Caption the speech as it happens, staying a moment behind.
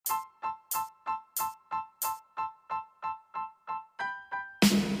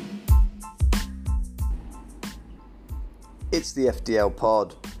It's the FDL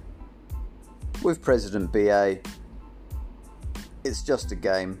Pod with President BA. It's just a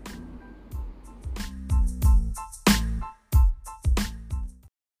game.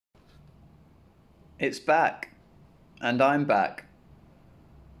 It's back, and I'm back.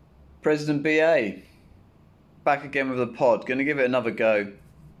 President BA, back again with the pod. Going to give it another go.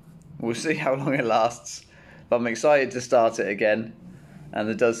 We'll see how long it lasts, but I'm excited to start it again, and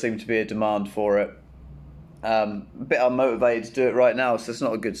there does seem to be a demand for it. A bit unmotivated to do it right now, so it's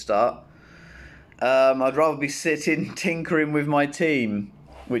not a good start. I'd rather be sitting tinkering with my team,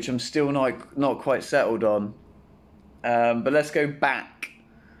 which I'm still not quite settled on. But let's go back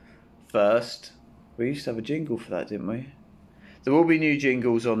first. We used to have a jingle for that, didn't we? There will be new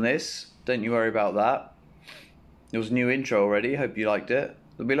jingles on this. Don't you worry about that. There was a new intro already. Hope you liked it.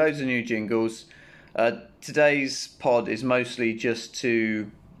 There'll be loads of new jingles. Today's pod is mostly just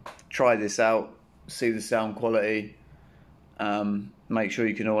to try this out, see the sound quality, make sure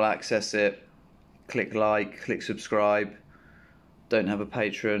you can all access it. Click like, click subscribe. Don't have a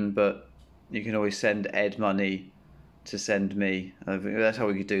Patreon, but you can always send Ed money to send me. I think that's how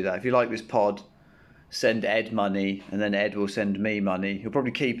we could do that. If you like this pod, send Ed money, and then Ed will send me money. He'll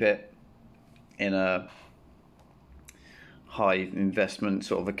probably keep it in a high investment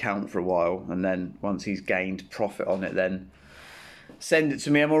sort of account for a while, and then once he's gained profit on it, then send it to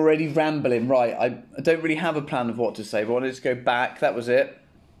me. I'm already rambling. Right, I don't really have a plan of what to say, but I wanted to go back, that was it,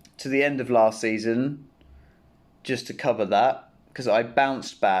 to the end of last season, just to cover that, because I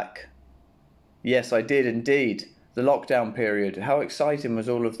bounced back. Yes, I did indeed. The lockdown period, how exciting was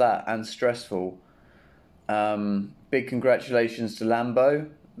all of that, and stressful. Big congratulations to Lambo.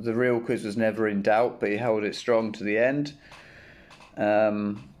 The real quiz was never in doubt, but he held it strong to the end.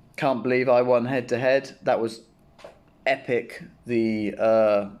 Can't believe I won head to head. That was epic.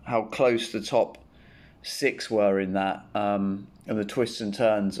 How close the top six were in that, and the twists and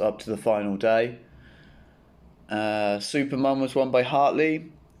turns up to the final day. Superman was won by Hartley.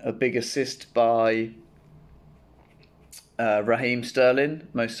 A big assist by Raheem Sterling,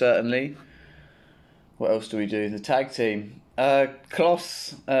 most certainly. What else do we do? The tag team.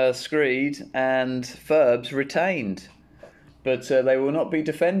 Kloss, Screed and Ferbs retained. But they will not be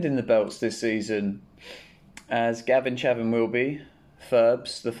defending the belts this season, as Gavin Chavin will be.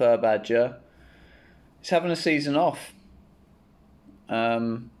 Ferbs, the Fur Badger, he's having a season off.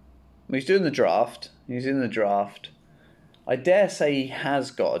 He's doing the draft. He's in the draft. I dare say he has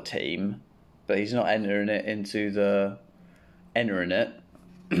got a team, but he's not entering it.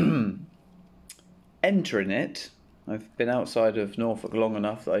 Entering it. I've been outside of Norfolk long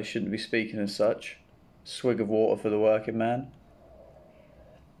enough that I shouldn't be speaking as such. Swig of water for the working man.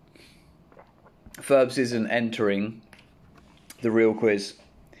 Ferbs isn't entering the real quiz.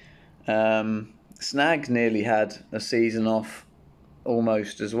 Snag nearly had a season off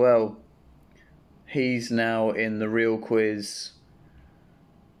almost as well. He's now in the real quiz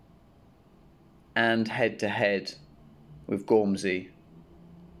and head to head with Gormsey.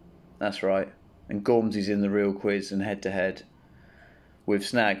 That's right. And Gormsey's in the real quiz and head to head with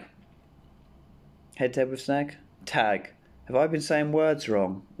Snag. Head to head with Snag? Tag. Have I been saying words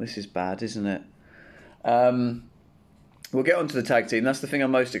wrong? This is bad, isn't it? We'll get on to the tag team. That's the thing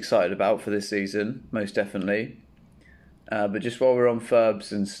I'm most excited about for this season, most definitely. But just while we're on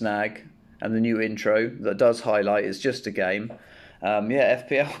Ferbs and Snag and the new intro that does highlight it's just a game.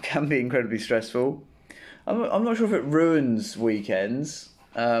 FPL can be incredibly stressful. I'm not sure if it ruins weekends.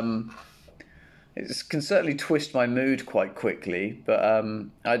 It can certainly twist my mood quite quickly, but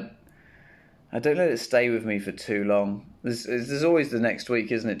I don't let it stay with me for too long. There's always the next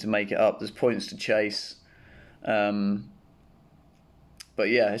week, isn't it, to make it up. There's points to chase. But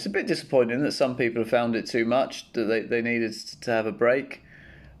yeah, it's a bit disappointing that some people have found it too much, that they needed to have a break.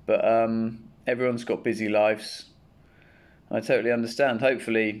 But everyone's got busy lives. I totally understand.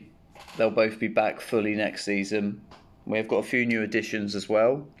 Hopefully they'll both be back fully next season. We've got a few new additions as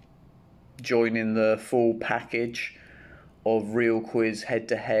well. Joining the full package of Real Quiz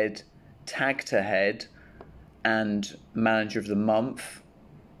head-to-head, tag-to-head, and Manager of the Month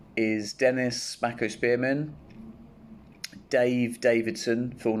is Dennis Smacko Spearman, Dave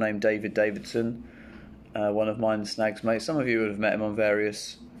Davidson, full name David Davidson, one of mine Snag's mates. Some of you would have met him on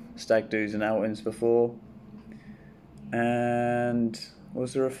various stag do's and outings before. And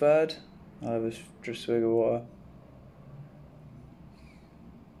was there a third? I was just swig of water.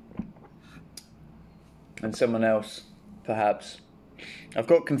 And someone else, perhaps. I've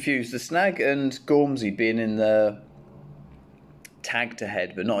got confused. The Snag and Gormsey being in the tag to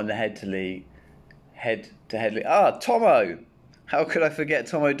head, but not in the head to head league. Tomo! How could I forget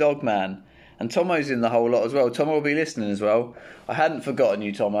Tomo Dogman? And Tomo's in the whole lot as well. Tomo will be listening as well. I hadn't forgotten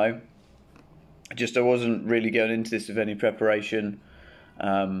you, Tomo. I wasn't really going into this with any preparation.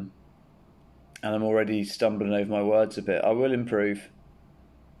 And I'm already stumbling over my words a bit. I will improve.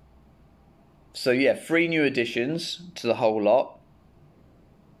 So yeah, 3 new additions to the whole lot.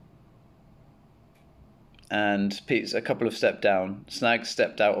 And Pete's a couple of step down. Snag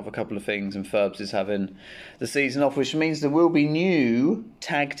stepped out of a couple of things, and Ferbs is having the season off, which means there will be new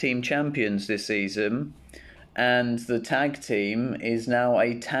tag team champions this season. And the tag team is now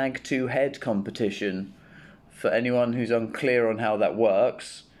a tag to head competition. For anyone who's unclear on how that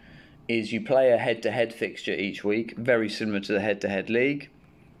works, is you play a head to head fixture each week, very similar to the head to head league,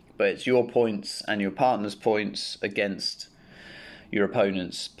 but it's your points and your partner's points against your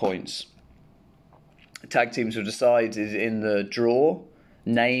opponent's points. Tag teams will decide in the draw.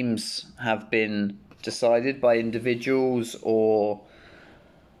 Names have been decided by individuals, or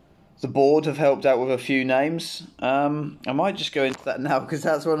the board have helped out with a few names. I might just go into that now because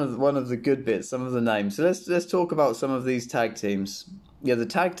that's one of the good bits. Some of the names. So let's talk about some of these tag teams. Yeah, the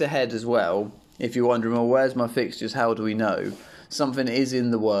tag to head as well. If you're wondering, well, where's my fixtures? How do we know? Something is in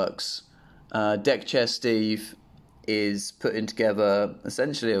the works. Deck Chair Steve is putting together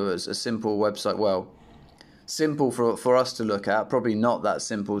essentially a simple website. Well, simple for us to look at, probably not that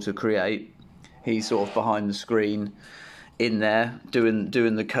simple to create. He's sort of behind the screen in there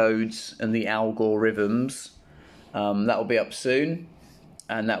doing the codes and the algorithms. That will be up soon,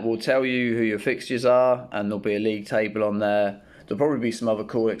 and that will tell you who your fixtures are, and there'll be a league table on there. There'll probably be some other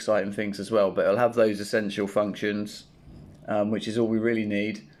cool, exciting things as well, but it'll have those essential functions, which is all we really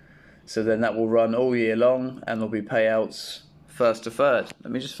need. So then that will run all year long, and there'll be payouts 1st to 3rd.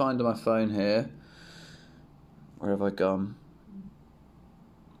 Let me just find on my phone here. Where have I gone?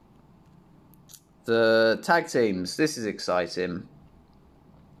 The tag teams. This is exciting.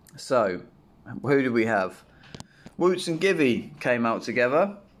 So, who do we have? Woots and Givey came out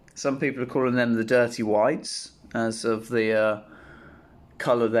together. Some people are calling them the Dirty Whites, as of the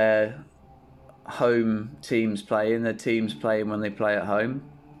colour their home teams play in. Their teams play in when they play at home.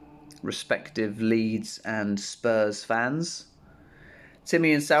 Respective Leeds and Spurs fans.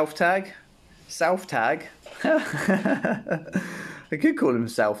 Timmy and South Tag. South Tag. I could call them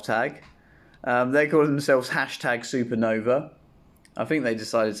South Tag. They call themselves #Supernova. I think they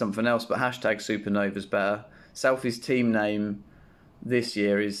decided something else, but #Supernova's better. Southie's team name this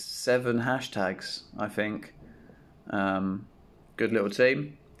year is 7 hashtags, I think. Good little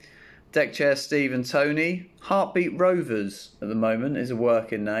team. Deck Chair Steve and Tony. Heartbeat Rovers at the moment is a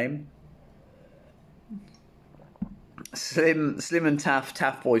working name. Slim and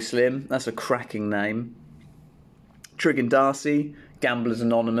Taff Boy Slim. That's a cracking name. Trig and Darcy. Gamblers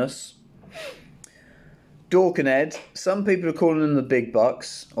Anonymous. Dork and Ed. Some people are calling them the Big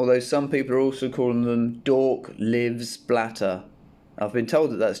Bucks, although some people are also calling them Dork Lives Blatter. I've been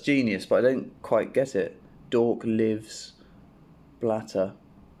told that that's genius, but I don't quite get it. Dork Lives Blatter.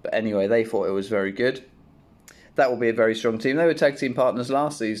 But anyway, they thought it was very good. That will be a very strong team. They were tag team partners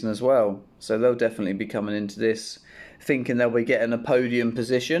last season as well, so they'll definitely be coming into this thinking they'll be getting a podium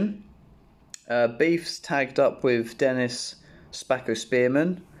position. Beef's tagged up with Dennis Spacko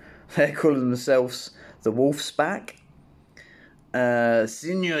Spearman. They're calling themselves the Wolfspack.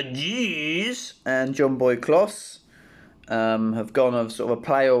 Senior G's and John Boy Kloss have gone of sort of a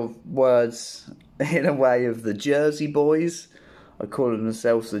play of words in a way of the Jersey Boys. I call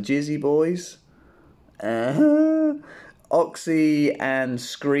themselves the Jizzy Boys. Oxy and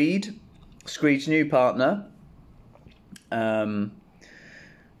Screed. Screed's new partner.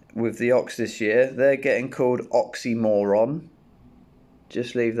 With the Ox this year, they're getting called Oxymoron.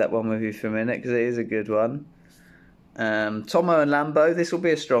 Just leave that one with you for a minute because it is a good one. Tomo and Lambo, this will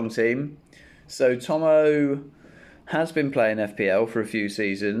be a strong team. So Tomo has been playing FPL for a few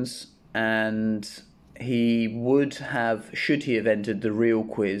seasons, and he would have, should he have entered the real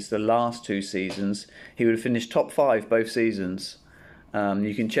quiz the last 2 seasons, he would have finished top 5 both seasons.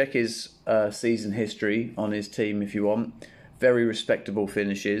 You can check his season history on his team if you want. Very respectable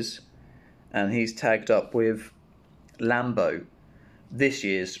finishes. And he's tagged up with Lambo, this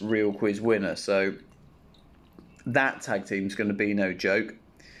year's real quiz winner. So that tag team's going to be no joke.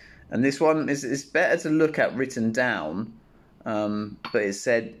 And this one is better to look at written down. But it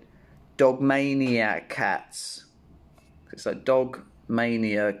said Dogmaniac Cats. It's like Dog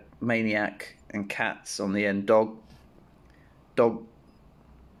Mania, Maniac and Cats on the end.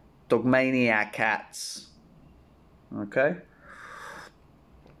 Dogmaniac Cats. Okay.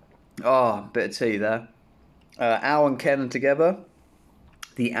 Oh, bit of tea there. Al and Ken are together.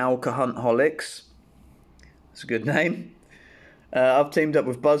 The Alcoholics. That's a good name. I've teamed up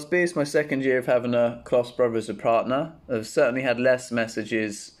with Busby. It's my second year of having a Kloss brother as a partner. I've certainly had less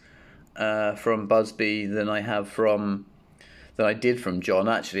messages from Busby than I did from John.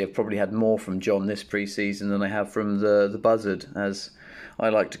 Actually, I've probably had more from John this pre-season than I have from the Buzzard, as I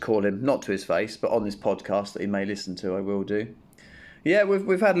like to call him. Not to his face, but on this podcast that he may listen to, I will do. Yeah,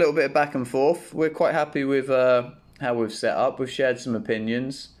 we've had a little bit of back and forth. We're quite happy with how we've set up. We've shared some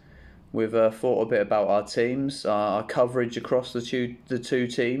opinions. We've thought a bit about our teams, our coverage across the two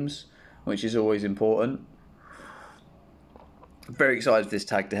teams, which is always important. Very excited for this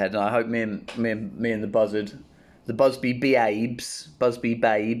tag to head, and I hope me and the Buzzard, the Busby Babes,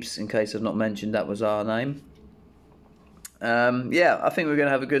 in case I've not mentioned that was our name. I think we're going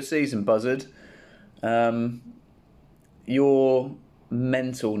to have a good season, Buzzard. Your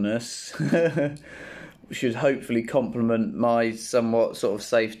mentalness should hopefully complement my somewhat sort of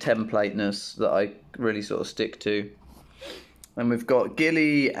safe templateness that I really sort of stick to. And we've got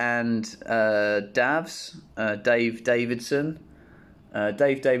Gilly and Davs, Dave Davidson.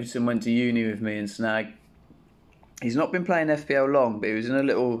 Dave Davidson went to uni with me in Snag. He's not been playing FPL long, but he was in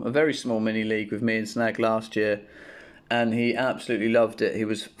a very small mini league with me in Snag last year, and he absolutely loved it. He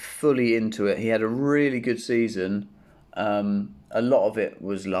was fully into it. He had a really good season. A lot of it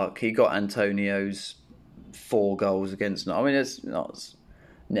was luck. He got Antonio's 4 goals against. I mean, it's not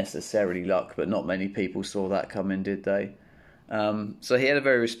necessarily luck, but not many people saw that coming, did they? So he had a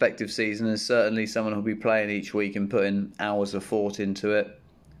very respective season, and certainly someone who'll be playing each week and putting hours of thought into it.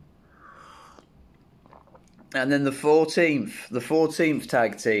 And then the 14th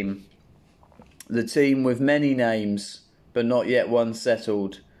tag team, the team with many names but not yet one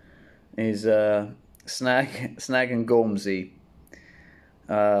settled, is Snag and Gormsey.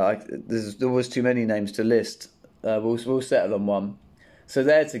 There was too many names to list. We'll settle on one. So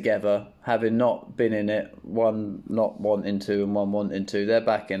they're together, having not been in it, one not wanting to and one wanting to. They're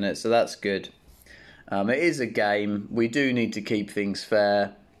back in it, so that's good. It is a game. We do need to keep things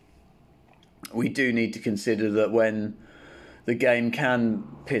fair. We do need to consider that when the game can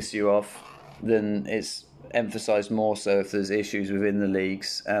piss you off, then it's emphasised more so if there's issues within the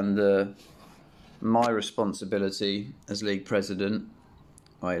leagues. And my responsibility as league president,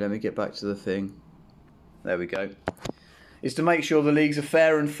 right, let me get back to the thing. There we go. Is to make sure the leagues are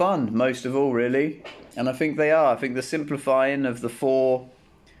fair and fun, most of all, really. And I think they are. I think the simplifying of the 4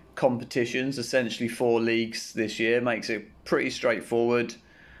 competitions, essentially 4 leagues this year, makes it pretty straightforward.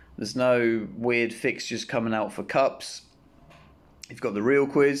 There's no weird fixtures coming out for cups. You've got the real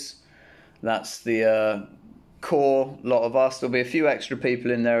quiz. That's the core lot of us. There'll be a few extra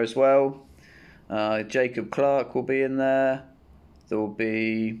people in there as well. Jacob Clark will be in there. There will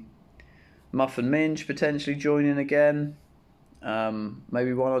be Muff and Minge potentially joining again.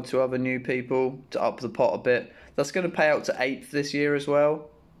 Maybe 1 or 2 other new people to up the pot a bit. That's going to pay out to 8th this year as well.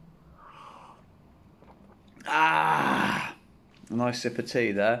 A nice sip of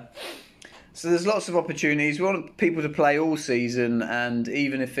tea there. So there's lots of opportunities. We want people to play all season, and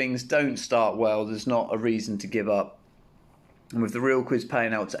even if things don't start well, there's not a reason to give up. And with the real quiz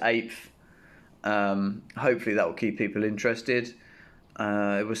paying out to 8th, hopefully that will keep people interested.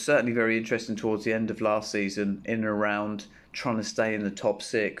 It was certainly very interesting towards the end of last season, in and around trying to stay in the top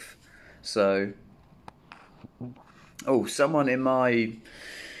 6th. So, someone in my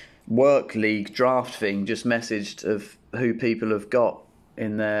work league draft thing just messaged of who people have got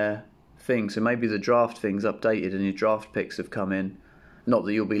in their thing. So maybe the draft thing's updated and your draft picks have come in. Not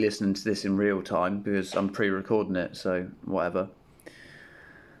that you'll be listening to this in real time because I'm pre-recording it, so whatever.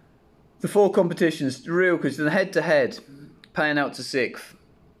 The 4 competitions, real quiz, the head-to-head, paying out to 6th.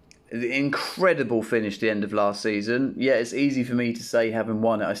 The incredible finish the end of last season. Yeah, it's easy for me to say having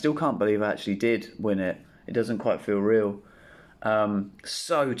won it. I still can't believe I actually did win it. It doesn't quite feel real.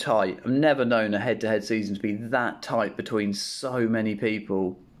 So tight. I've never known a head-to-head season to be that tight between so many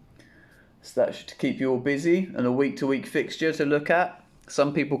people. So that should keep you all busy, and a week-to-week fixture to look at.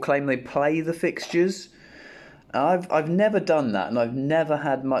 Some people claim they play the fixtures. I've never done that, and I've never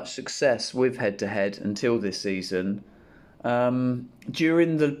had much success with head-to-head until this season.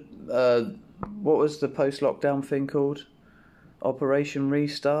 During the what was the post-lockdown thing called? Operation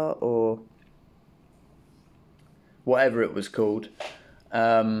Restart, or whatever it was called.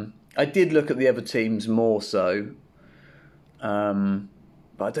 I did look at the other teams more so,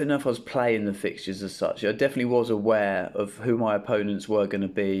 but I don't know if I was playing the fixtures as such. I definitely was aware of who my opponents were going to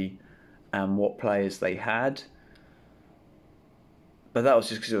be and what players they had. But that was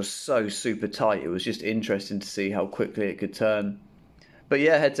just because it was so super tight. It was just interesting to see how quickly it could turn. But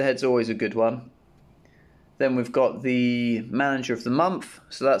yeah, head-to-head's always a good one. Then we've got the Manager of the Month.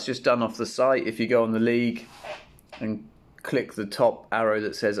 So that's just done off the site. If you go on the league and click the top arrow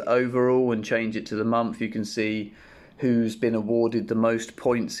that says overall and change it to the month, you can see who's been awarded the most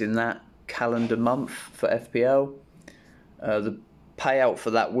points in that calendar month for FPL. The payout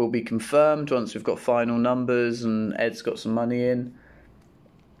for that will be confirmed once we've got final numbers and Ed's got some money in.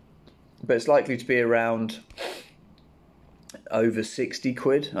 But it's likely to be around over 60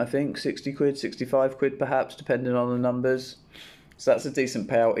 quid, I think. 60 quid, 65 quid perhaps, depending on the numbers. So that's a decent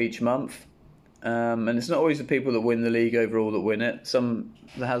payout each month. And it's not always the people that win the league overall that win it.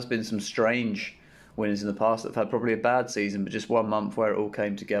 There has been some strange winners in the past that have had probably a bad season, but just one month where it all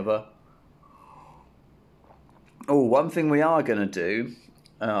came together. Oh, one thing we are going to do,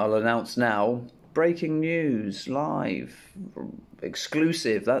 I'll announce now, breaking news, live,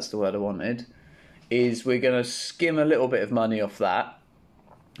 exclusive, that's the word I wanted, is we're going to skim a little bit of money off that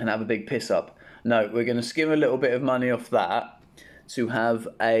and have a big piss up. No, we're going to skim a little bit of money off that to have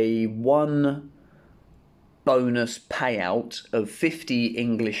a one bonus payout of 50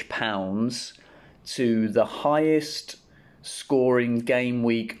 English pounds to the highest scoring game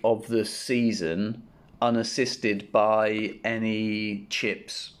week of the season, unassisted by any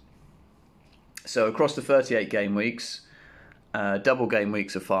chips. So across the 38 game weeks, double game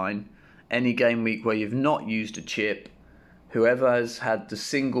weeks are fine. Any game week where you've not used a chip, whoever has had the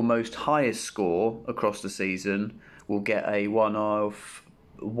single most highest score across the season will get a one-off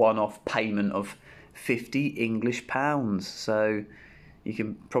payment of 50 English pounds. So you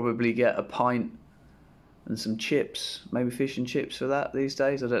can probably get a pint and some chips, maybe fish and chips for that these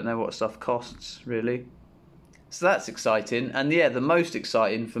days. I don't know what stuff costs really. So that's exciting. And yeah, the most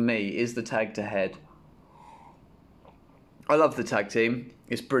exciting for me is the tag to head. I love the tag team.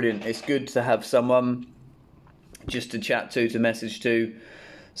 It's brilliant. It's good to have someone just to chat to message to,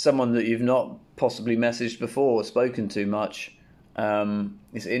 someone that you've not possibly messaged before or spoken to much.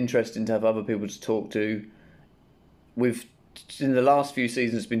 It's interesting to have other people to talk to. In the last few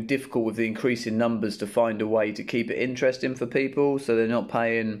seasons, it's been difficult with the increase in numbers to find a way to keep it interesting for people, so they're not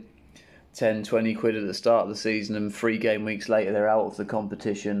paying 10, 20 quid at the start of the season and 3 game weeks later they're out of the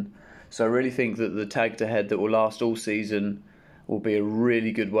competition. So I really think that the tag to head that will last all season will be a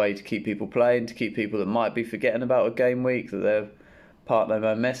really good way to keep people playing, to keep people that might be forgetting about a game week, that their partner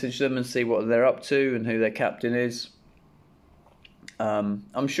may message them and see what they're up to and who their captain is.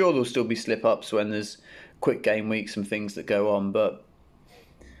 I'm sure there'll still be slip-ups when there's quick game weeks and things that go on, but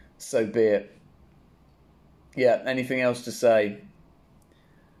so be it. Yeah, anything else to say?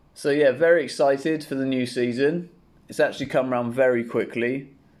 So yeah, very excited for the new season. It's actually come around very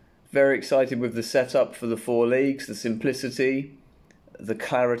quickly. Very excited with the setup for the 4 leagues, the simplicity, the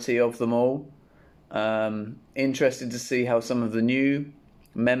clarity of them all. Interested to see how some of the new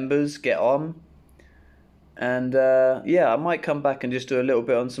members get on. And yeah, I might come back and just do a little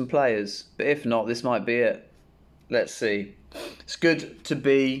bit on some players. But if not, this might be it. Let's see. It's good to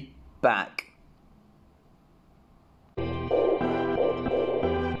be back.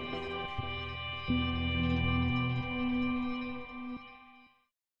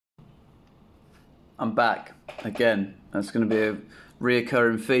 I'm back again. That's going to be a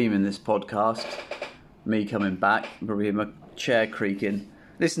reoccurring theme in this podcast. Me coming back. Probably hear my chair creaking.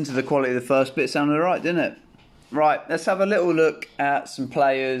 Listen to the quality of the first bit. Sounded alright, didn't it? Right, let's have a little look at some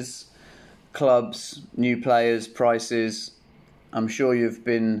players, clubs, new players, prices. I'm sure you've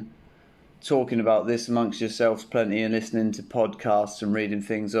been talking about this amongst yourselves plenty and listening to podcasts and reading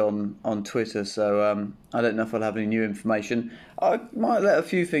things on Twitter, so I don't know if I'll have any new information. I might let a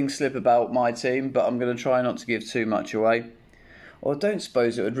few things slip about my team, but I'm going to try not to give too much away. Or I don't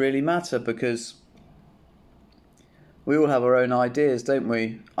suppose it would really matter, because we all have our own ideas, don't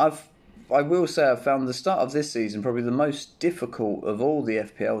we? I will say I've found the start of this season probably the most difficult of all the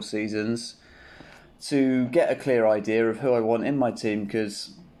FPL seasons to get a clear idea of who I want in my team,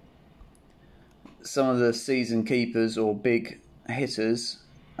 because some of the season keepers or big hitters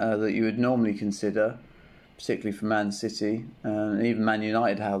that you would normally consider, particularly for Man City and even Man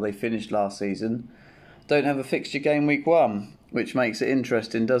United, how they finished last season, don't have a fixture game week 1, which makes it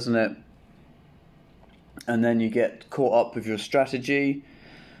interesting, doesn't it? And then you get caught up with your strategy.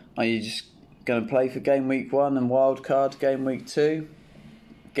 Are you just going to play for game week 1 and wild card game week 2?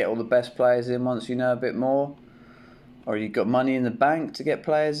 Get all the best players in once you know a bit more? Or you've got money in the bank to get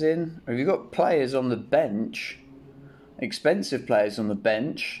players in? Or have you got players on the bench, expensive players on the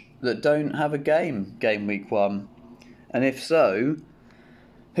bench, that don't have a game week 1? And if so,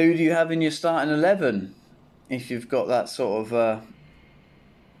 who do you have in your starting 11? If you've got that sort of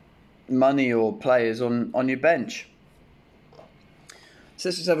money or players on your bench. So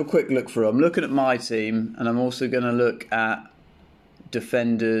let's just have a quick look through. I'm looking at my team, and I'm also going to look at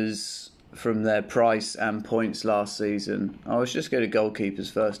defenders from their price and points last season. I was just going to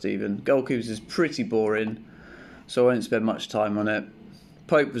goalkeepers first even. Goalkeepers is pretty boring, so I won't spend much time on it.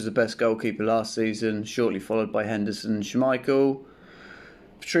 Pope was the best goalkeeper last season, shortly followed by Henderson and Schmeichel.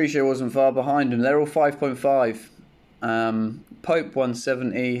 Patricio wasn't far behind him. They're all 5.5. Pope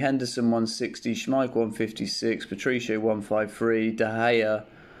 170, Henderson 160, Schmeichel 156, Patricio 153, De Gea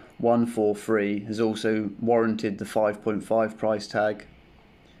 143 has also warranted the 5.5 price tag.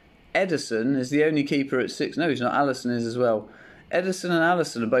 Ederson is the only keeper at 6. No, he's not. Alisson is as well. Ederson and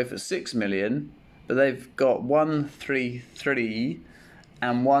Alisson are both at 6 million, but they've got 133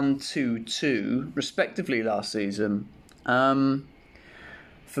 and 122 respectively last season.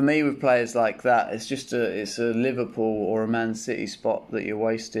 For me, with players like that, it's a Liverpool or a Man City spot that you're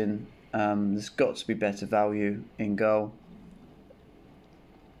wasting. There's got to be better value in goal.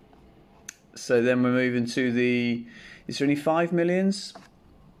 So then we're moving to the... Is there any 5 millions?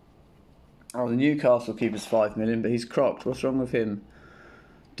 Oh, the Newcastle keeper's 5 million, but he's crocked. What's wrong with him?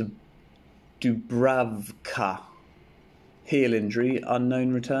 Dubravka. Heel injury,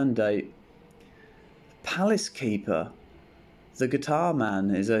 unknown return date. Palace keeper... The Guitar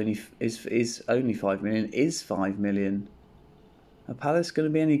Man is only 5 million. Is 5 million. Are Palace going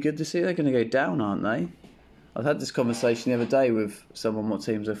to be any good this year? They're going to go down, aren't they? I've had this conversation the other day with someone what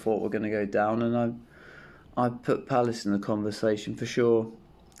teams I thought were going to go down, and I put Palace in the conversation for sure.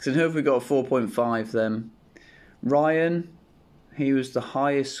 So who have we got at 4.5 then? Ryan, he was the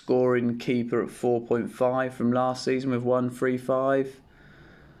highest scoring keeper at 4.5 from last season with 135.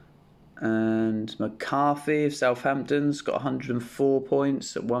 And McCarthy of Southampton's got 104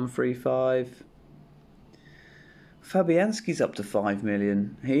 points at 135. Fabianski's up to 5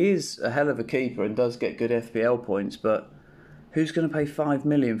 million. He is a hell of a keeper and does get good FPL points, but who's going to pay 5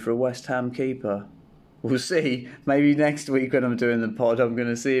 million for a West Ham keeper? We'll see. Maybe next week when I'm doing the pod, I'm going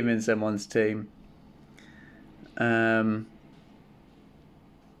to see him in someone's team.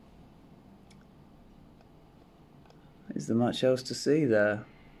 Is there much else to see there?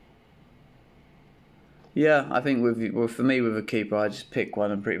 Yeah, I think for me with a keeper, I just pick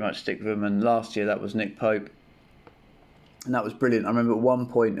one and pretty much stick with him. And last year that was Nick Pope, and that was brilliant. I remember at one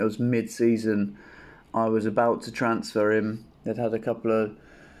point it was mid-season, I was about to transfer him. They'd had a couple of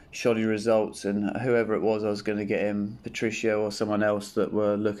shoddy results, and whoever it was, I was going to get him, Patricio or someone else that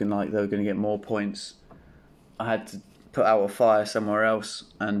were looking like they were going to get more points. I had to put out a fire somewhere else,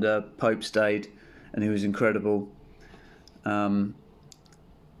 and Pope stayed, and he was incredible.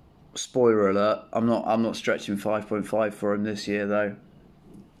 Spoiler alert, I'm not stretching 5.5 for him this year though.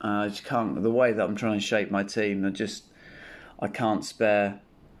 I just can't. The way that I'm trying to shape my team, I can't spare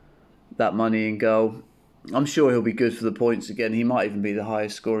that money in goal. I'm sure he'll be good for the points again. He might even be the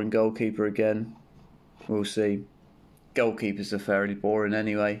highest scoring goalkeeper again. We'll see. Goalkeepers are fairly boring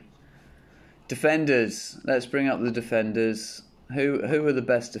anyway. Defenders. Let's bring up the defenders. Who are the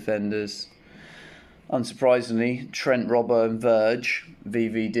best defenders? Unsurprisingly, Trent, Robbo and Verge,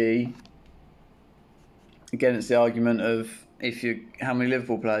 VVD. Again, it's the argument of how many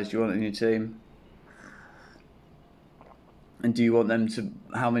Liverpool players do you want in your team? And do you want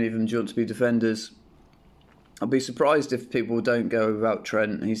how many of them do you want to be defenders? I'll be surprised if people don't go without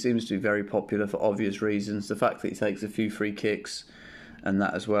Trent. He seems to be very popular for obvious reasons. The fact that he takes a few free kicks and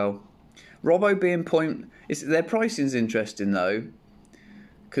that as well. Robbo being their pricing's interesting though.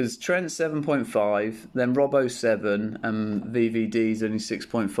 Because Trent's 7.5, then Robbo's 7, and VVD's only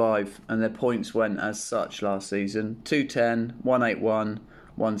 6.5, and their points went as such last season: 210, 181,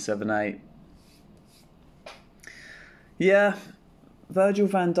 178. Yeah, Virgil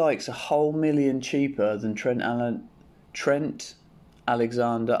van Dijk's a whole million cheaper than Trent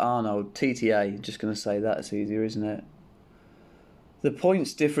Alexander-Arnold, TTA. Just going to say that, it's easier, isn't it? The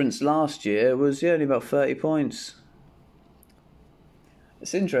points difference last year was only about 30 points.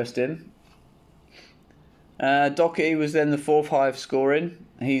 It's interesting. Doherty was then the 4th highest scoring.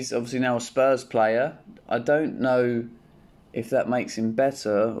 He's obviously now a Spurs player. I don't know if that makes him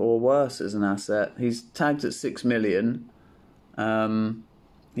better or worse as an asset. He's tagged at 6 million.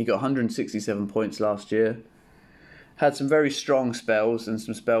 He got 167 points last year. Had some very strong spells and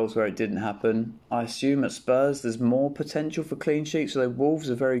some spells where it didn't happen. I assume at Spurs there's more potential for clean sheets, although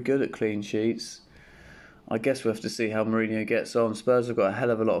Wolves are very good at clean sheets. I guess we'll have to see how Mourinho gets on. Spurs have got a hell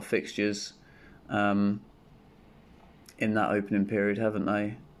of a lot of fixtures in that opening period, haven't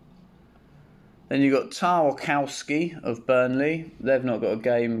they? Then you've got Tarkowski of Burnley. They've not got a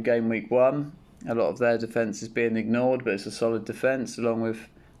game week 1. A lot of their defence is being ignored, but it's a solid defence, along with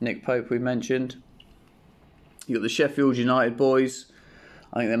Nick Pope we mentioned. You've got the Sheffield United boys.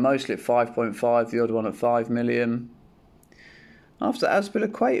 I think they're mostly at 5.5, the odd one at 5 million. After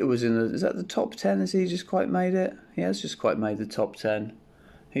Azpilicueta was in is that the top 10? Has he just quite made it? He has just quite made the top 10.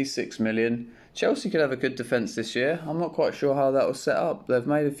 He's 6 million. Chelsea could have a good defence this year. I'm not quite sure how that was set up. They've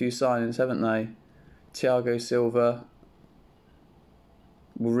made a few signings, haven't they? Thiago Silva.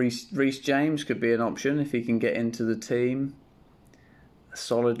 Reece James could be an option if he can get into the team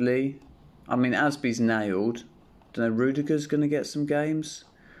solidly. I mean, Asby's nailed. Don't know, Rudiger's going to get some games.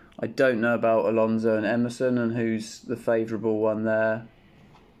 I don't know about Alonso and Emerson and who's the favourable one there.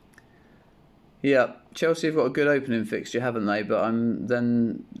 Yeah, Chelsea have got a good opening fixture, haven't they? But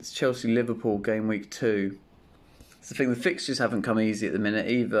then it's Chelsea-Liverpool game week 2. It's the thing, the fixtures haven't come easy at the minute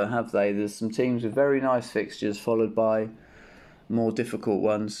either, have they? There's some teams with very nice fixtures followed by more difficult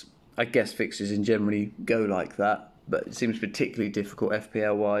ones. I guess fixtures in generally go like that, but it seems particularly difficult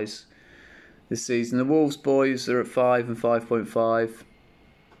FPL-wise this season. The Wolves boys are at 5 and 5.5.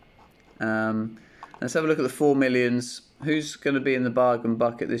 Let's have a look at the 4 millions. Who's going to be in the bargain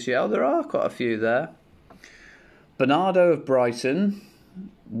bucket this year? Oh, there are quite a few there. Bernardo of Brighton,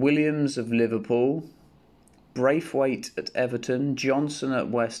 Williams of Liverpool, Braithwaite at Everton, Johnson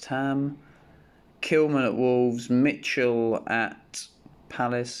at West Ham, Kilman at Wolves, Mitchell at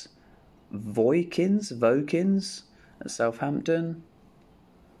Palace, Vokins at Southampton.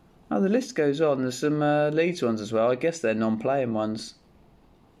 Oh, the list goes on. There's some Leeds ones as well. I guess they're non-playing ones.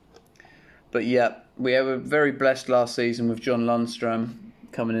 But yeah, we were very blessed last season with John Lundstram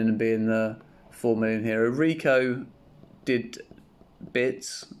coming in and being the 4 million hero. Rico did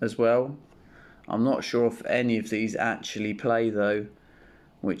bits as well. I'm not sure if any of these actually play though,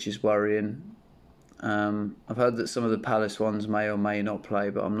 which is worrying. I've heard that some of the Palace ones may or may not play,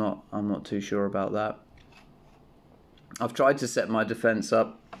 but I'm not too sure about that. I've tried to set my defence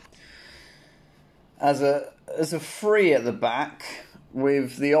up as a free at the back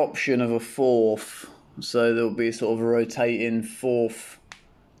with the option of a fourth, so there'll be sort of a rotating fourth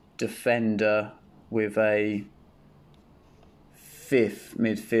defender with a fifth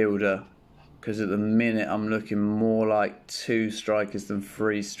midfielder, because at the minute I'm looking more like 2 strikers than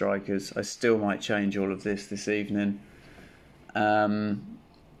 3 strikers. I still might change all of this evening. Yeah,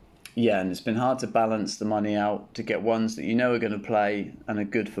 and it's been hard to balance the money out to get ones that you know are going to play and are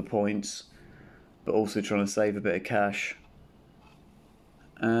good for points, but also trying to save a bit of cash.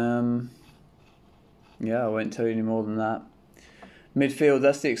 Yeah, I won't tell you any more than that. Midfield,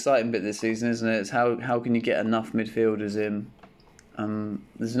 that's the exciting bit this season, isn't it? It's how can you get enough midfielders in?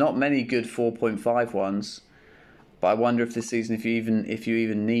 There's not many good 4.5 ones, but I wonder if this season, if you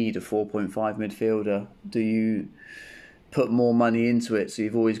even need a 4.5 midfielder, do you put more money into it so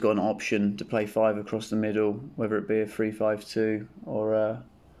you've always got an option to play 5 across the middle, whether it be a 3-5-2 or it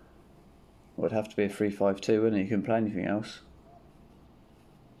would have to be a 3-5-2, wouldn't it? You couldn't play anything else.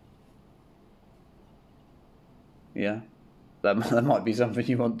 Yeah, that might be something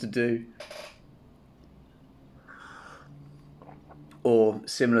you want to do. Or,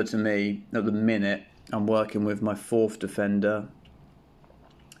 similar to me, at the minute, I'm working with my 4th defender,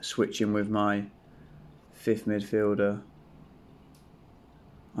 switching with my 5th midfielder.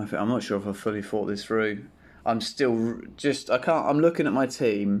 I'm not sure if I've fully thought this through. I'm looking at my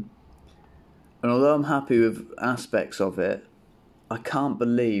team, and although I'm happy with aspects of it, I can't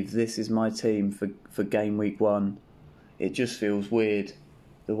believe this is my team for game week 1. It just feels weird,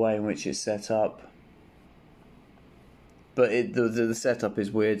 the way in which it's set up. But the setup is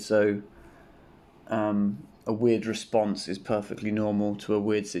weird, so a weird response is perfectly normal to a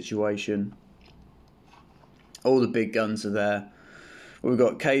weird situation. All the big guns are there. We've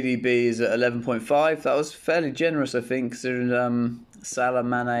got KDB is at 11.5. That was fairly generous, I think, considering Salah,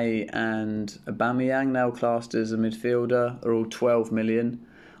 Mane and Aubameyang, now classed as a midfielder, are all 12 million.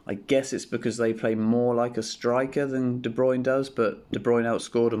 I guess it's because they play more like a striker than De Bruyne does, but De Bruyne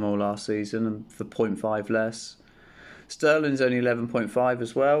outscored them all last season and for 0.5 less. Sterling's only 11.5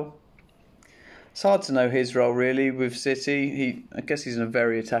 as well. It's hard to know his role really with City. I guess he's in a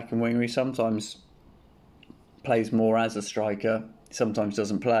very attacking winger. He sometimes plays more as a striker, sometimes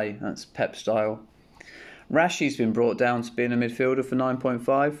doesn't play. That's Pep style. Rashi's been brought down to being a midfielder for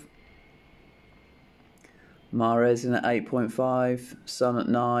 9.5. Mahrez in at 8.5. Son at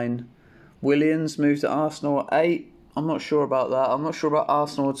 9. Williams moved to Arsenal at 8. I'm not sure about that. I'm not sure about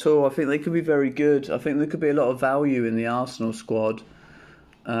Arsenal at all. I think they could be very good. I think there could be a lot of value in the Arsenal squad.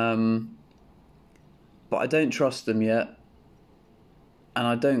 But I don't trust them yet. And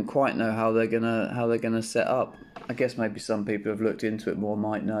I don't quite know how they're gonna set up. I guess maybe some people have looked into it more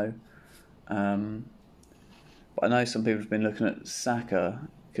might know. But I know some people have been looking at Saka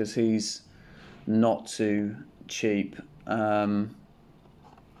because he's not too cheap, not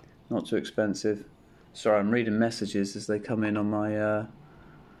too expensive. Sorry, I'm reading messages as they come in on my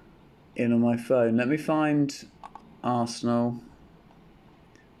phone. Let me find Arsenal.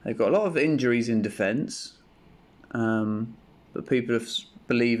 They've got a lot of injuries in defence, but people are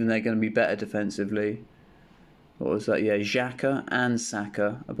believing they're going to be better defensively. What was that? Yeah, Xhaka and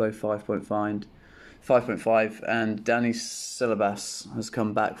Saka are both 5.5, and Danny Silabas has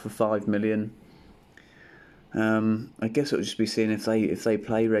come back for 5 million. I guess it'll just be seeing if they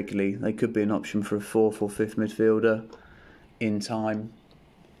play regularly. They could be an option for a 4th or 5th midfielder in time.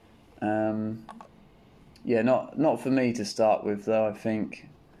 Yeah, not for me to start with though. I think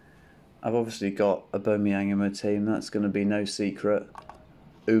I've obviously got Aubameyang in my team. That's going to be no secret.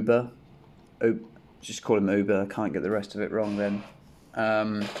 Just call him Uber. I can't get the rest of it wrong then.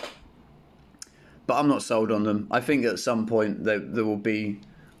 But I'm not sold on them. I think at some point there will be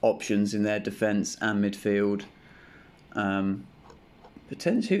options in their defence and midfield.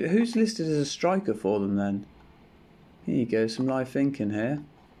 Potentially, who's listed as a striker for them then? Here you go, some live thinking here.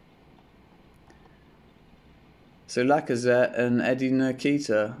 So Lacazette and Eddie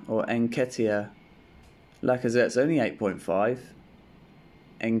Nketiah, or Nketiah. Lacazette's only 8.5.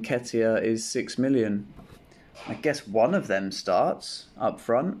 Nketiah is 6 million. I guess one of them starts up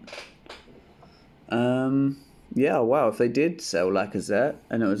front. Yeah, wow, if they did sell Lacazette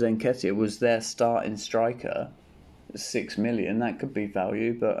and it was Nketiah was their starting striker, 6 million, that could be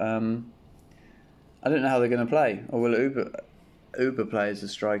value, but I don't know how they're going to play. Or will Uber play as a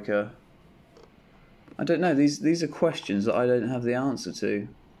striker? I don't know. These are questions that I don't have the answer to.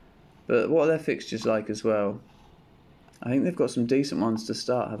 But what are their fixtures like as well? I think they've got some decent ones to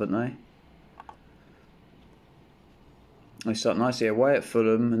start, haven't they? They start nicely away at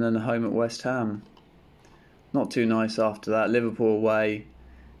Fulham and then home at West Ham. Not too nice after that. Liverpool away,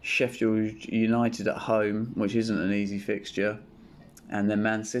 Sheffield United at home, which isn't an easy fixture, and then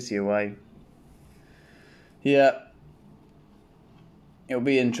Man City away. Yeah, it'll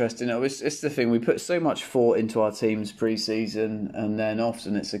be interesting. It's the thing, we put so much thought into our teams pre-season, and then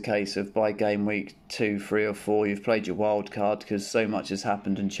often it's a case of by game week 2, 3 or 4 you've played your wild card because so much has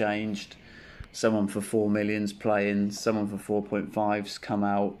happened and changed. Someone for 4 million's playing, someone for 4.5's come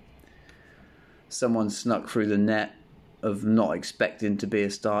out, someone snuck through the net of not expecting to be a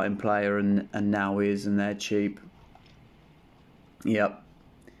starting player and now is, and they're cheap. Yep.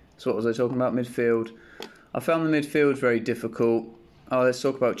 So what was I talking about? Midfield. I found the midfield very difficult. Oh, let's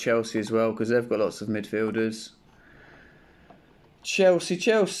talk about Chelsea as well, because they've got lots of midfielders.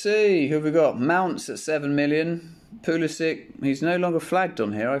 Chelsea. Who have we got? Mounts at 7 million. Pulisic, he's no longer flagged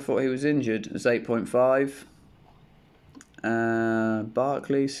on here. I thought he was injured. It's 8.5.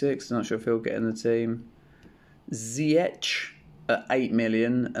 Barkley 6. I'm not sure if he'll get in the team. Ziyech at 8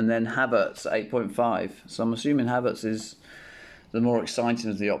 million, and then Havertz at 8.5. So I'm assuming Havertz is the more exciting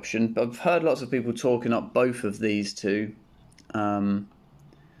of the option. But I've heard lots of people talking up both of these two.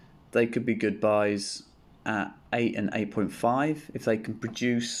 They could be good buys at 8 and 8.5 if they can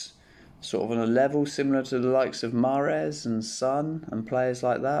produce sort of on a level similar to the likes of Mahrez and Son and players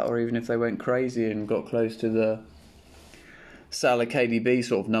like that, or even if they went crazy and got close to the Salah KDB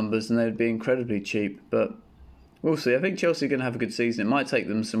sort of numbers, then they'd be incredibly cheap. But we'll see. I think Chelsea are going to have a good season. It might take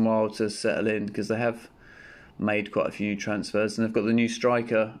them some while to settle in because they have made quite a few new transfers, and they've got the new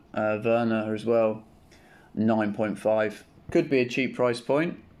striker Werner as well, 9.5. Could be a cheap price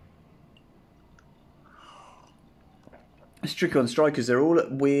point. It's tricky on strikers. They're all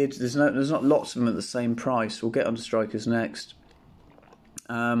at weird. There's not lots of them at the same price. We'll get onto strikers next.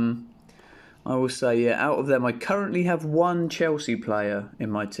 I will say, yeah, out of them, I currently have one Chelsea player in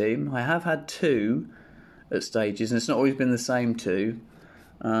my team. I have had 2 at stages, and it's not always been the same 2.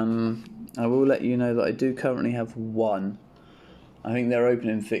 I will let you know that I do currently have 1. I think their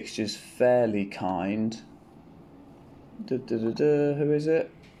opening fixture's fairly kind. Who is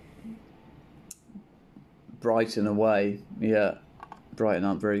it? Brighton away. Yeah, Brighton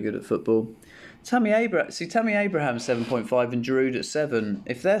aren't very good at football. Tammy Abraham 7.5 and Giroud at 7.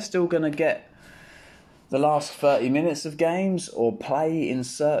 If they're still going to get the last 30 minutes of games or play in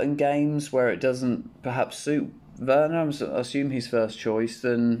certain games where it doesn't perhaps suit Werner, I assume he's first choice,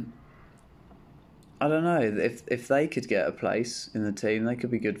 then I don't know. If they could get a place in the team, they could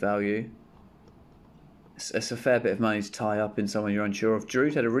be good value. It's a fair bit of money to tie up in someone you're unsure of.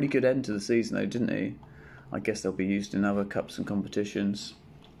 Giroud had a really good end to the season though, didn't he? I guess they'll be used in other cups and competitions.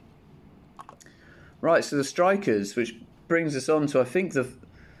 Right, so the strikers, which brings us on to, I think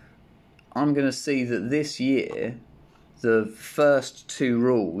I'm going to see that this year, the first 2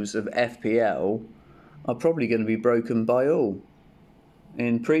 rules of FPL are probably going to be broken by all.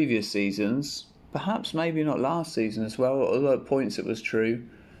 In previous seasons, perhaps maybe not last season as well, although at points it was true.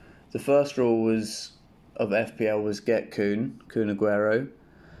 The first rule was of FPL was get Kun Aguero,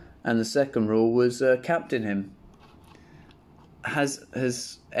 and the second rule was captain him.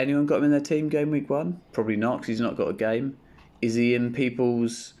 Has anyone got him in their team game week 1? Probably not, because he's not got a game. Is he in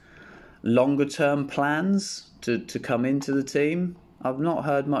people's longer term plans to come into the team? I've not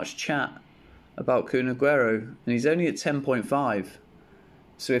heard much chat about Kun Aguero, and he's only at 10.5.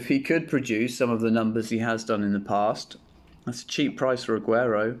 So if he could produce some of the numbers he has done in the past, that's a cheap price for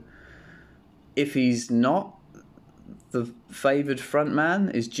Aguero. If he's not, the favoured front man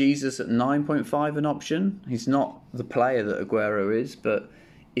is Jesus at 9.5 an option. He's not the player that Aguero is, but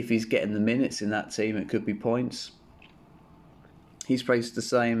if he's getting the minutes in that team, it could be points. He's priced the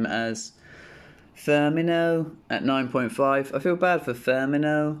same as Firmino at 9.5. I feel bad for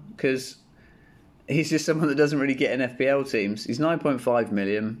Firmino because he's just someone that doesn't really get in FPL teams. He's 9.5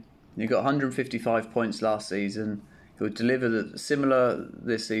 million. He got 155 points last season. He'll deliver similar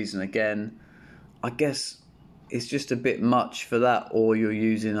this season again. I guess it's just a bit much for that, or you're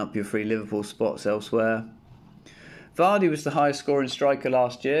using up your free Liverpool spots elsewhere. Vardy was the highest scoring striker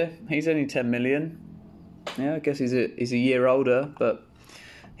last year. He's only 10 million. Yeah, I guess he's a year older, but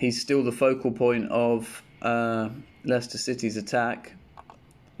he's still the focal point of Leicester City's attack.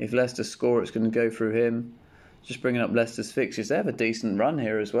 If Leicester score, it's going to go through him. Just bringing up Leicester's fixtures. They have a decent run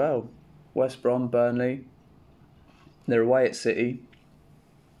here as well. West Brom, Burnley. They're away at City.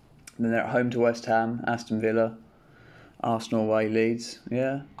 And then they're at home to West Ham, Aston Villa, Arsenal away, Leeds.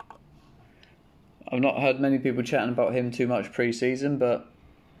 Yeah. I've not heard many people chatting about him too much pre-season, but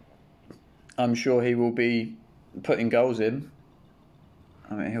I'm sure he will be putting goals in.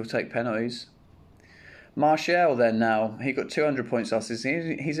 I mean, he'll take penalties. Martial then now, he got 200 points last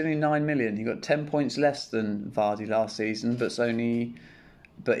season. He's only 9 million. He got 10 points less than Vardy last season,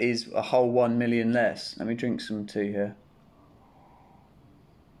 but is a whole 1 million less. Let me drink some tea here.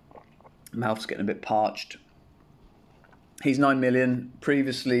 Mouth's getting a bit parched. He's 9 million,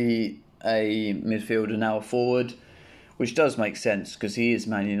 previously a midfielder, now a forward, which does make sense because he is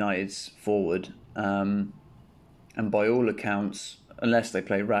Man United's forward. And by all accounts, unless they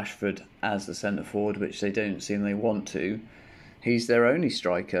play Rashford as the centre forward, which they don't seem they want to, he's their only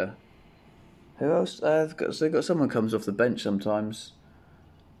striker. Who else? They've got someone who comes off the bench sometimes.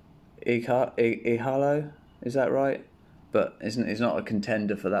 Ihalo, is that right? But he's not a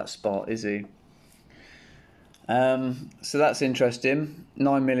contender for that spot, is he? So that's interesting.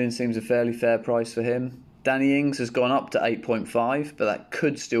 9 million seems a fairly fair price for him. Danny Ings has gone up to 8.5, but that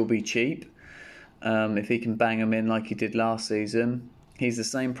could still be cheap if he can bang them in like he did last season. He's the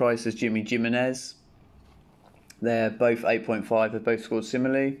same price as Jimmy Jimenez. They're both 8.5. They've both scored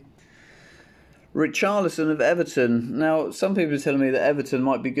similarly. Richarlison of Everton. Now, some people are telling me that Everton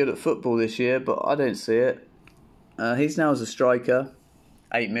might be good at football this year, but I don't see it. He's now as a striker,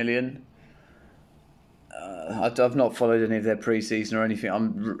 8 million. I've not followed any of their pre-season or anything.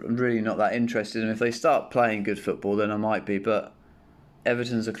 I'm really not that interested. And if they start playing good football, then I might be. But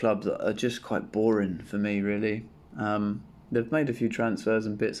Everton's a club that are just quite boring for me, really. They've made a few transfers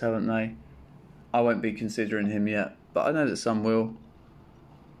and bits, haven't they? I won't be considering him yet, but I know that some will.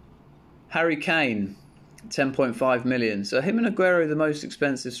 Harry Kane, 10.5 million. So him and Aguero are the most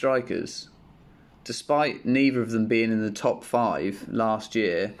expensive strikers. Despite neither of them being in the top 5 last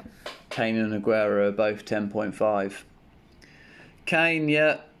year, Kane and Aguero are both 10.5.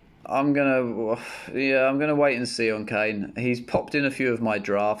 Kane, I'm gonna wait and see on Kane. He's popped in a few of my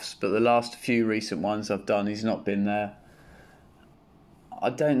drafts, but the last few recent ones I've done, he's not been there. I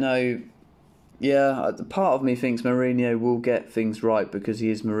don't know. Yeah, part of me thinks Mourinho will get things right because he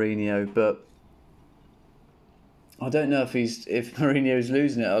is Mourinho, but I don't know if Mourinho's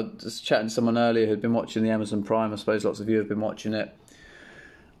losing it. I was just chatting to someone earlier who'd been watching the Amazon Prime. I suppose lots of you have been watching it.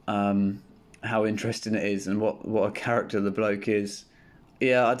 How interesting it is and what a character the bloke is.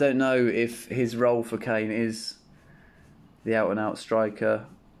 Yeah, I don't know if his role for Kane is the out-and-out striker.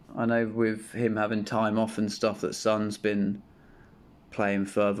 I know with him having time off and stuff that Son's been playing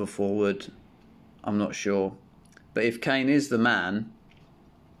further forward. I'm not sure. But if Kane is the man,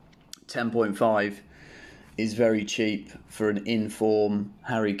 10.5 is very cheap for an in-form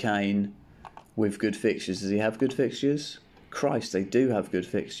Harry Kane with good fixtures. Does he have good fixtures? Christ, they do have good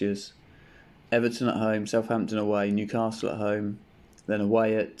fixtures. Everton at home, Southampton away, Newcastle at home, then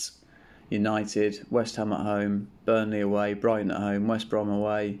away at United, West Ham at home, Burnley away, Brighton at home, West Brom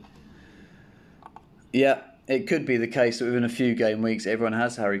away. Yeah, it could be the case that within a few game weeks everyone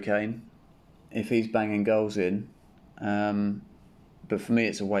has Harry Kane if he's banging goals in. But for me,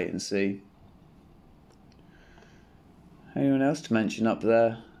 it's a wait and see. Anyone else to mention up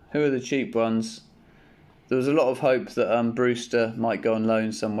there? Who are the cheap ones? There was a lot of hope that Brewster might go on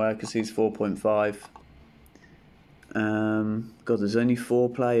loan somewhere because he's 4.5. God, there's only 4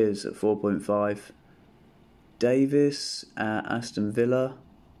 players at 4.5. Davis at Aston Villa.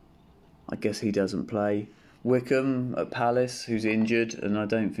 I guess he doesn't play. Wickham at Palace, who's injured, and I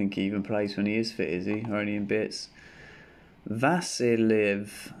don't think he even plays when he is fit, is he? Or only in bits.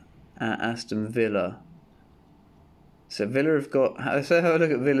 Vasiliev at Aston Villa. So Villa have got... Let's have a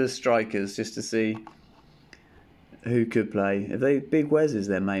look at Villa's strikers just to see who could play. Big Wes is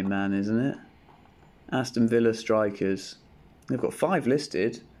their main man, isn't it? Aston Villa strikers. They've got 5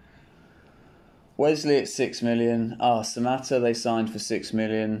 listed. Wesley at 6 million. Samatta they signed for 6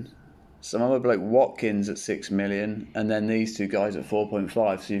 million. Some other bloke Watkins at 6 million. And then these 2 guys at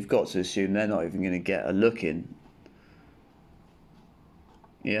 4.5. So you've got to assume they're not even going to get a look in.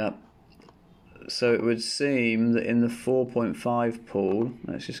 Yeah. So it would seem that in the 4.5 pool,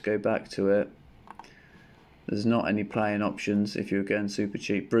 let's just go back to it. There's not any playing options if you're going super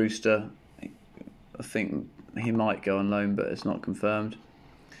cheap. Brewster, I think he might go on loan, but it's not confirmed.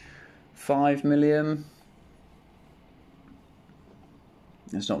 5 million.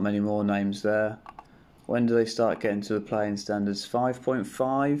 There's not many more names there. When do they start getting to the playing standards?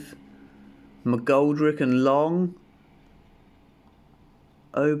 5.5. McGoldrick and Long.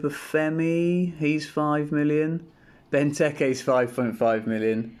 Obafemi, he's 5 million. Benteke's 5.5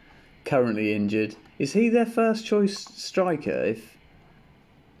 million. Currently injured. Is he their first choice striker?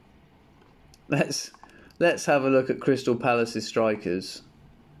 Let's have a look at Crystal Palace's strikers.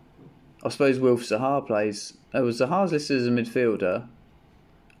 I suppose Wilf Zaha plays. Oh, was Zaha's listed as a midfielder?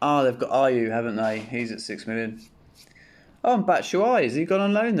 They've got Ayew, haven't they? He's at 6 million. Oh, and Batshuayi, has he gone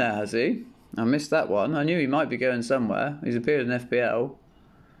on loan there, has he? I missed that one. I knew he might be going somewhere. He's appeared in FPL.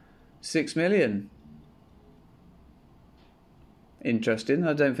 6 million. Interesting.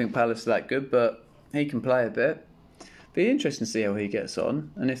 I don't think Palace are that good, but he can play a bit. Be interesting to see how he gets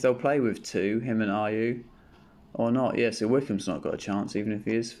on, and if they'll play with 2, him and Ayew, or not. Yeah, so Wickham's not got a chance, even if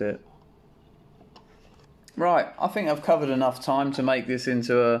he is fit. Right, I think I've covered enough time to make this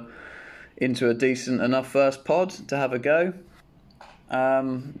into a decent enough first pod to have a go.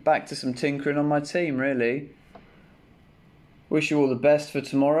 Back to some tinkering on my team, really. Wish you all the best for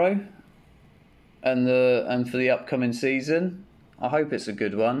tomorrow and for the upcoming season. I hope it's a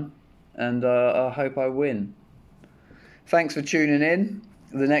good one, and I hope I win. Thanks for tuning in.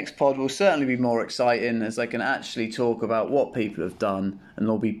 The next pod will certainly be more exciting as I can actually talk about what people have done, and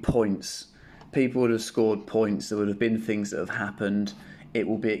there'll be points. People would have scored points. There would have been things that have happened. It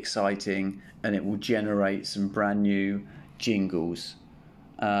will be exciting, and it will generate some brand new jingles.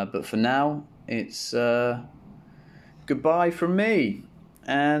 But for now, it's goodbye from me,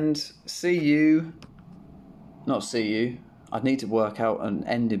 and see you. Not see you. I need to work out an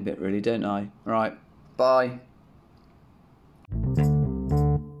ending bit, really, don't I? Right. Bye.